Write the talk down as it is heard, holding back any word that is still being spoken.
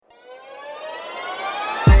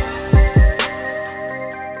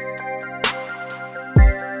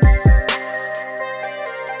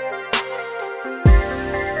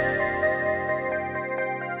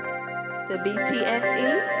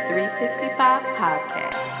BTSE 365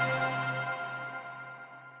 podcast.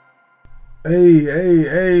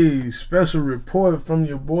 Hey, special report from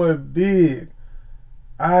your boy Big.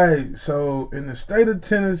 Alright, so in the state of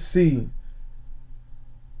Tennessee,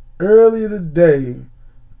 earlier today,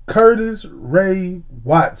 Curtis Ray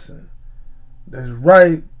Watson. That's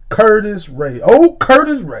right, Curtis Ray. Old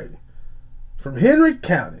Curtis Ray from Henry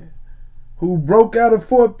County, who broke out of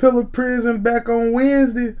Fort Pillar Prison back on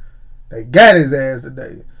Wednesday. They got his ass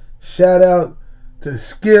today. Shout out to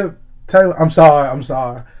Skip Taylor. I'm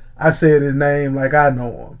sorry. I said his name like I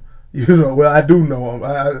know him. Well, I do know him.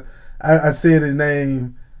 I said his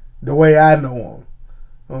name the way I know him. You know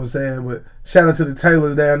what I'm saying? But shout out to the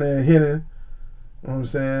Taylors down there in Henry. You know what I'm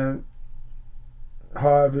saying?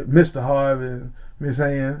 Harvey, Mr. Harvey, and Miss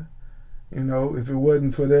Ann. You know, if it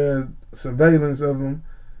wasn't for their surveillance of him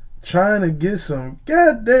trying to get some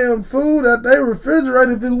goddamn food out their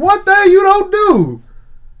refrigerator, if it's one thing you don't do,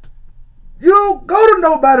 you don't go to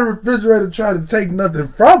nobody's refrigerator trying to take nothing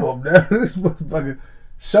from them. This motherfucker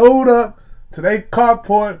showed up to their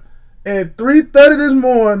carport at 3:30 this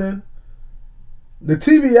morning. The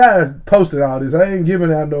TBI posted all this. I ain't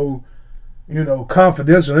giving out no,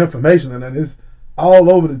 confidential information, and it's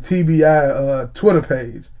all over the TBI Twitter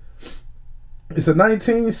page. It's a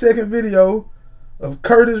 19-second video of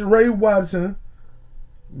Curtis Ray Watson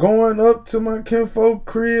going up to my kinfolk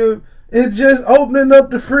crib and just opening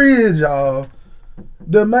up the fridge, y'all.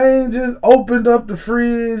 The man just opened up the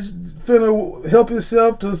fridge, finna help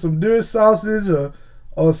himself to some deer sausage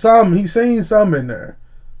or something. He seen something in there.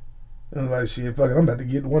 And I'm like, shit, fuck it, I'm about to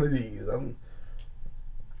get one of these. I'm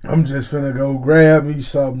just finna go grab me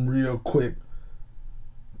something real quick.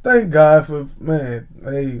 Thank God for, man,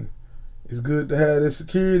 hey, it's good to have that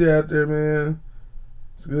security out there, man.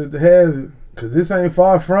 It's good to have it. Because this ain't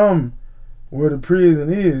far from where the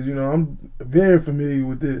prison is. I'm very familiar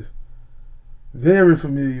with this. Very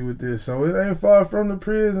familiar with this. So it ain't far from the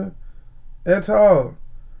prison at all.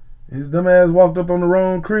 His dumb ass walked up on the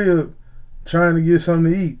wrong crib trying to get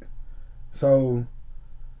something to eat. So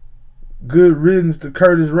good riddance to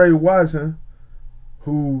Curtis Ray Watson,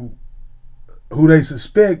 who they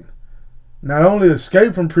suspect not only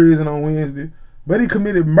escaped from prison on Wednesday, but he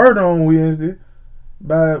committed murder on Wednesday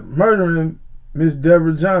by murdering Miss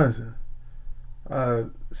Deborah Johnson.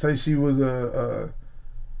 Say she was a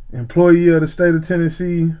employee of the state of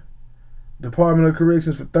Tennessee Department of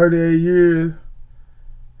Corrections for 38 years.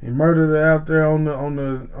 He murdered her out there on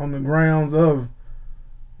the grounds of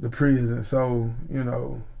the prison. So,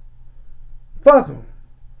 fuck him.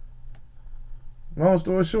 Long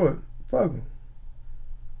story short, fuck him.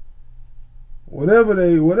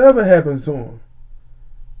 Whatever happens to him,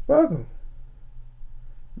 fuck him.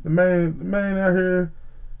 The man out here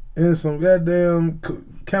in some goddamn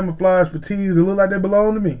camouflage fatigues that look like they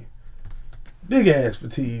belong to me. Big ass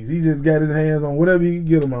fatigues. He just got his hands on whatever he can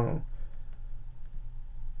get them on.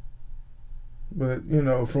 But,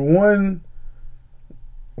 from one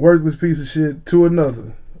worthless piece of shit to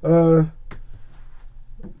another.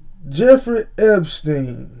 Jeffrey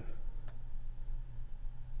Epstein.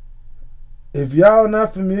 If y'all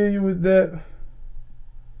not familiar with that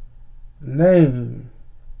name,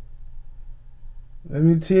 let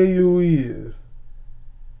me tell you who he is.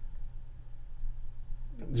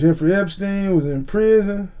 Jeffrey Epstein was in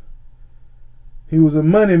prison. He was a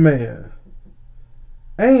money man.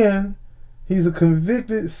 And he's a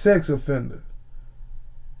convicted sex offender.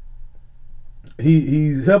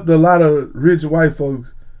 He's helped a lot of rich white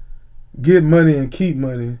folks get money and keep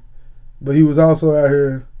money. But he was also out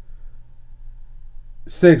here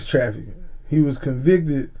sex trafficking. He was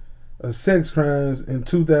convicted of sex crimes in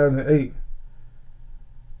 2008.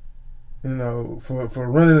 For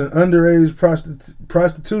running an underage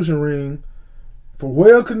prostitution ring for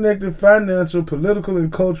well-connected financial, political,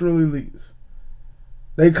 and cultural elites.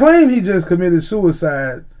 They claim he just committed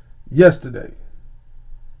suicide yesterday.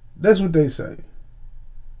 That's what they say.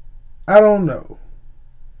 I don't know.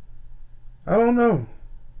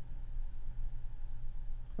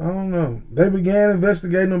 They began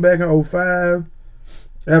investigating him back in 2005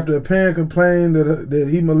 after a parent complained that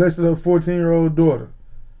he molested her 14-year-old daughter.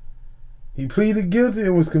 He pleaded guilty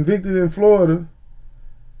and was convicted in Florida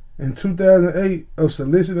in 2008 of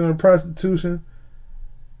soliciting a prostitution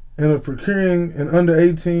and of procuring an under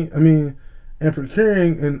 18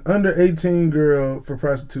 girl for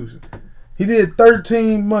prostitution. He did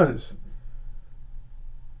 13 months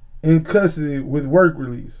in custody with work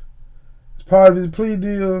release. As part of his plea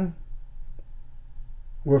deal,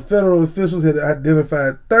 where federal officials had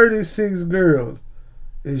identified 36 girls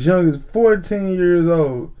as young as 14 years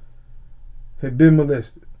old had been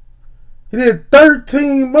molested. He did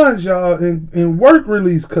 13 months, y'all, in work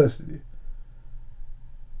release custody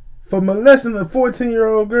for molesting a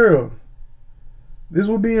 14-year-old girl. This is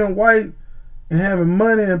what being white and having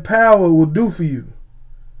money and power will do for you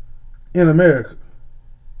in America.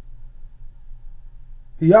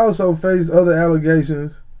 He also faced other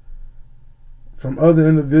allegations from other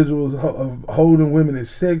individuals of holding women as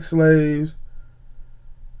sex slaves,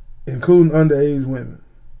 including underage women.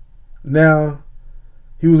 Now,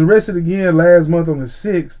 he was arrested again last month on the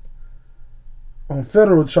 6th on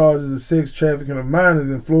federal charges of sex trafficking of minors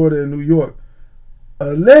in Florida and New York.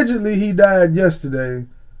 Allegedly, he died yesterday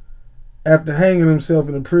after hanging himself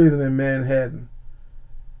in a prison in Manhattan.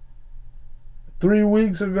 3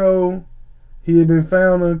 weeks ago, he had been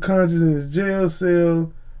found unconscious in his jail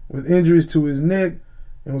cell with injuries to his neck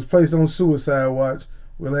and was placed on suicide watch,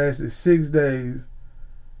 which lasted 6 days,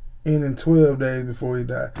 ending 12 days before he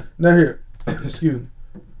died. Now here, excuse me.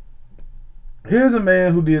 Here's a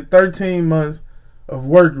man who did 13 months of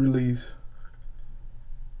work release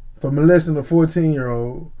for molesting a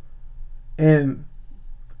 14-year-old and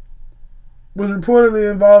was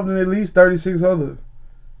reportedly involved in at least 36 other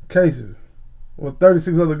cases, or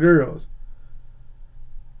 36 other girls.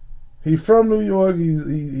 He's from New York.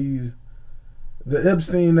 He's the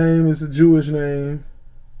Epstein name is a Jewish name.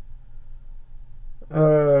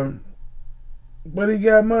 But he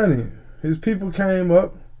got money. His people came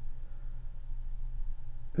up.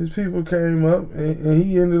 And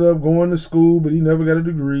he ended up going to school, but he never got a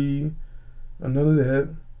degree or none of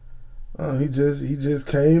that. He just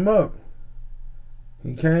came up.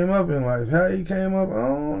 He came up in life. How he came up, I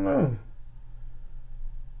don't know.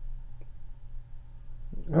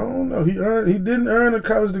 He didn't earn a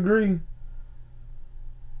college degree,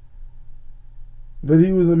 but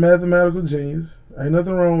he was a mathematical genius. Ain't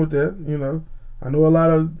nothing wrong with that, you know. I know a lot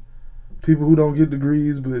of people who don't get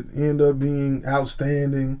degrees but end up being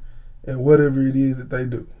outstanding at whatever it is that they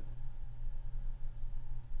do.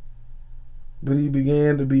 But he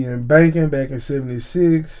began to be in banking back in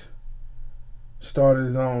 76. Started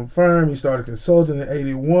his own firm. He started consulting in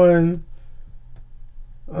 81.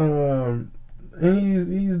 And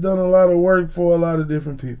he's done a lot of work for a lot of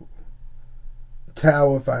different people.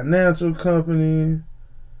 Tower Financial Company,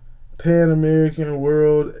 Pan American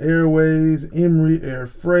World Airways, Emory Air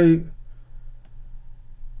Freight.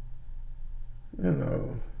 You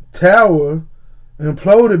know, Tower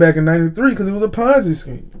imploded back in 93 because it was a Ponzi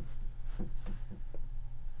scheme.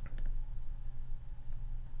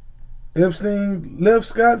 Epstein left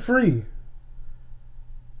scot-free.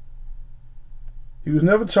 He was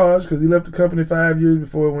never charged because he left the company 5 years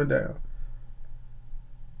before it went down.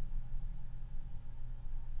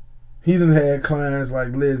 He done had clients like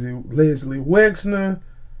Leslie Wexner,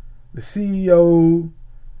 the CEO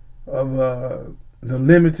of the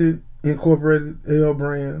Limited Incorporated L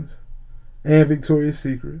Brands, and Victoria's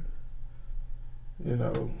Secret. You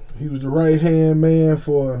know, he was the right-hand man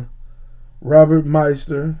for Robert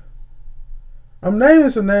Meister. I'm naming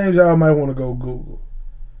some names y'all might want to go Google.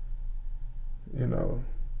 You know,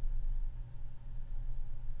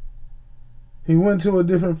 he went to a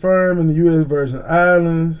different firm in the U.S. Virgin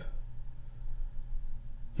Islands.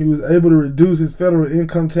 He was able to reduce his federal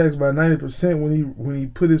income tax by 90% when he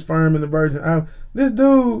put his firm in the Virgin Islands. This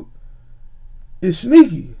dude is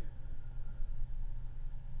sneaky.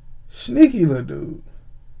 Sneaky little dude.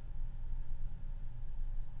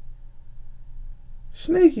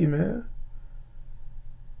 Sneaky, man.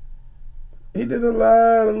 He did a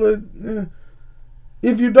lot of little...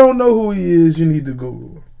 If you don't know who he is, you need to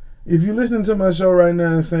Google him. If you're listening to my show right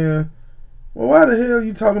now and saying, well, why the hell are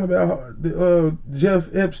you talking about Jeff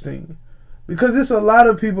Epstein? Because there's a lot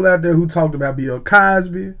of people out there who talked about Bill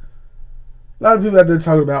Cosby. A lot of people out there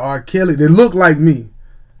talking about R. Kelly. They look like me.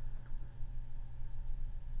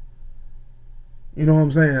 You know what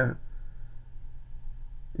I'm saying?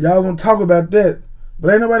 Y'all gonna talk about that.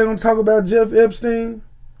 But ain't nobody gonna talk about Jeff Epstein?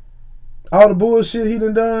 All the bullshit he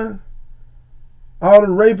done. All the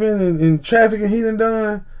raping and trafficking he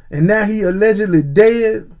done. And now he allegedly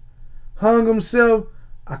dead. Hung himself.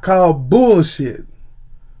 I call bullshit.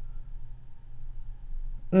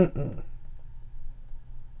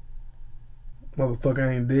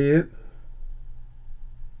 Motherfucker ain't dead.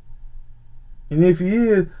 And if he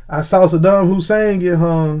is, I saw Saddam Hussein get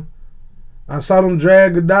hung. I saw them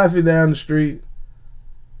drag Gaddafi down the street.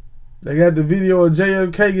 They got the video of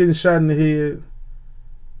JFK getting shot in the head.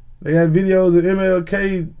 They got videos of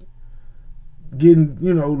MLK getting,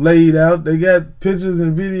 laid out. They got pictures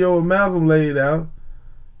and video of Malcolm laid out.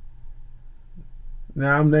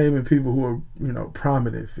 Now I'm naming people who are,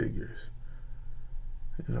 prominent figures.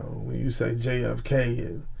 When you say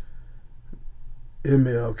JFK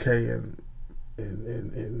MLK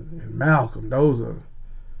and Malcolm. Those are,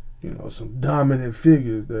 some dominant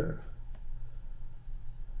figures there.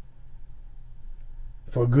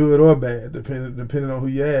 For good or bad, depending on who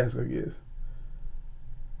you ask, I guess.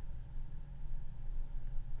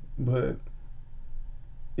 But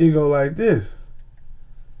it go like this.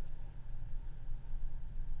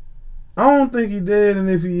 I don't think he dead, and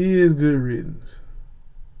if he is, good riddance.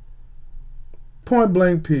 Point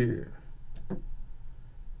blank, period.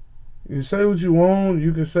 You can say what you want.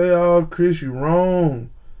 You can say, oh, Chris, you wrong.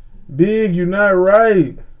 Big, you're not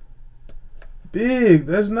right. Big,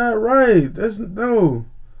 that's not right.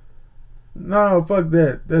 No, fuck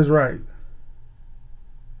that. That's right.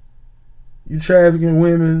 You trafficking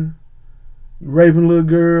women. You raping little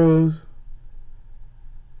girls.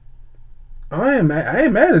 I ain't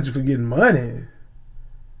mad at you for getting money.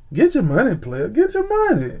 Get your money, player. Get your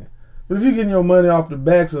money. But if you're getting your money off the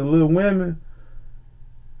backs of little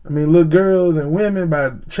girls and women by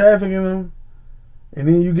trafficking them, and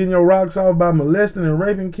then you getting your rocks off by molesting and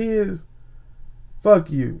raping kids,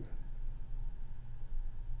 fuck you.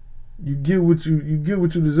 You get what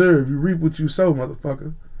you deserve. You reap what you sow,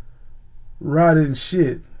 motherfucker. Rotten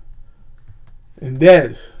shit. And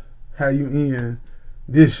that's how you end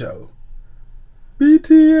this show.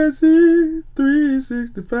 BTSE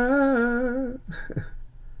 365.